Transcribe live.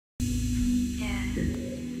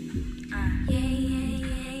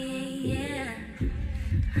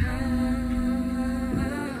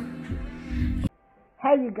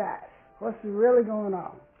Hey, you guys, what's really going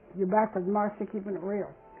on? You're back with Marci, keeping it real.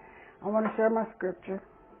 I want to share my scripture.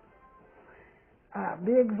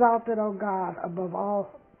 Be exalted, O God, above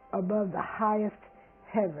the highest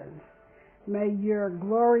heavens. May your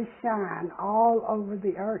glory shine all over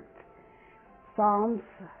the earth. Psalms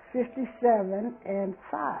 57 and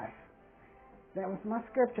 5. That was my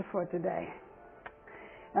scripture for today.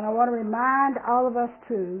 And I want to remind all of us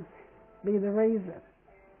to be the reason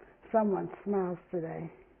someone smiles today.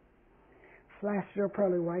 Flash your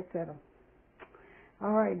pearly whites at them.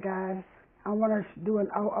 All right, guys. I want to do an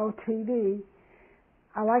OOTD.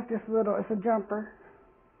 I like this little, it's a jumper.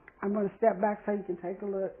 I'm going to step back so you can take a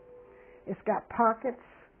look. It's got pockets.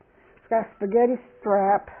 It's got spaghetti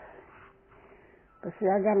strap. But see,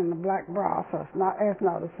 I got on the black bra, so it's not as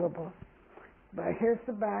noticeable. But here's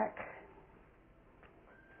the back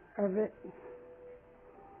of it.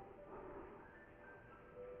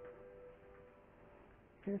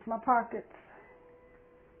 Here's my pockets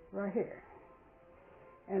right here.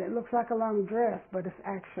 And it looks like a long dress, but it's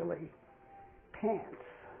actually pants.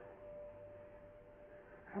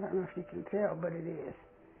 I don't know if you can tell, but it is.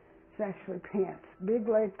 It's actually pants, big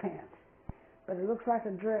leg pants. But it looks like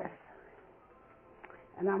a dress.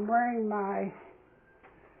 And I'm wearing my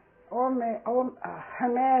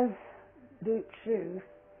Hermes Duke shoes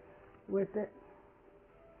with it.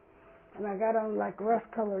 And I got on like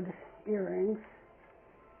rust-colored earrings.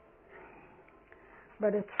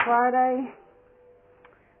 But it's Friday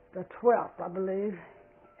the 12th, I believe,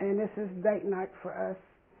 and this is date night for us.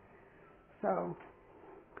 So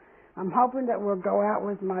I'm hoping that we'll go out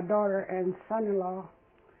with my daughter and son-in-law,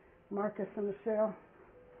 Marcus and Michelle.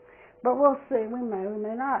 But we'll see. We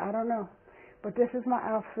may not. I don't know. But this is my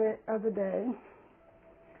outfit of the day.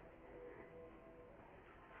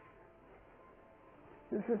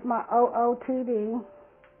 This is my OOTD.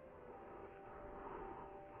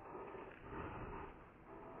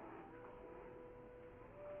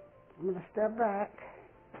 I'm going to step back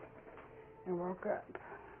and walk up.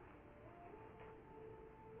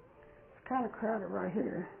 It's kind of crowded right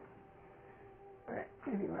here. But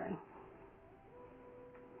anyway.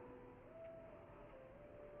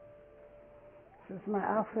 This is my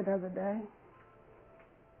outfit of the day.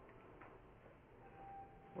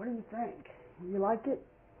 What do you think? You like it?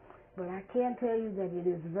 But I can tell you that it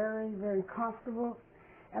is very, very comfortable.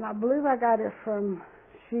 And I believe I got it from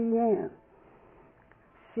Shein.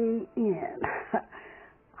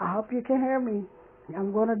 I hope you can hear me.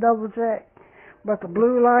 I'm going to double check. But the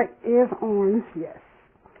blue light is on, yes.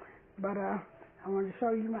 But I want to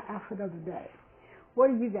show you my outfit of the day. What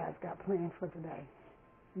do you guys got planned for today?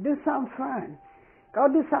 Do something fun. Go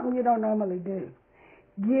do something you don't normally do.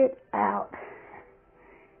 Get out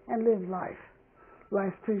and live life.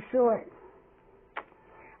 Life's too short.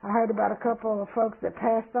 I heard about a couple of folks that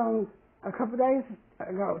passed on a couple days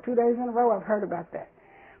ago, 2 days in a row. I've heard about that.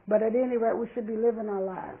 But at any rate, we should be living our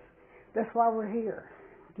lives. That's why we're here.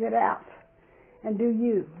 Get out and do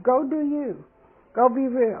you. Go do you. Go be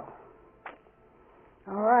real.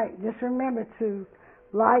 All right. Just remember to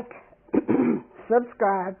like,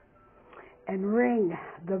 subscribe, and ring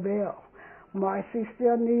the bell. Marci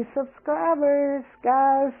still needs subscribers,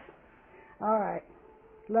 guys. All right.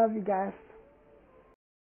 Love you guys.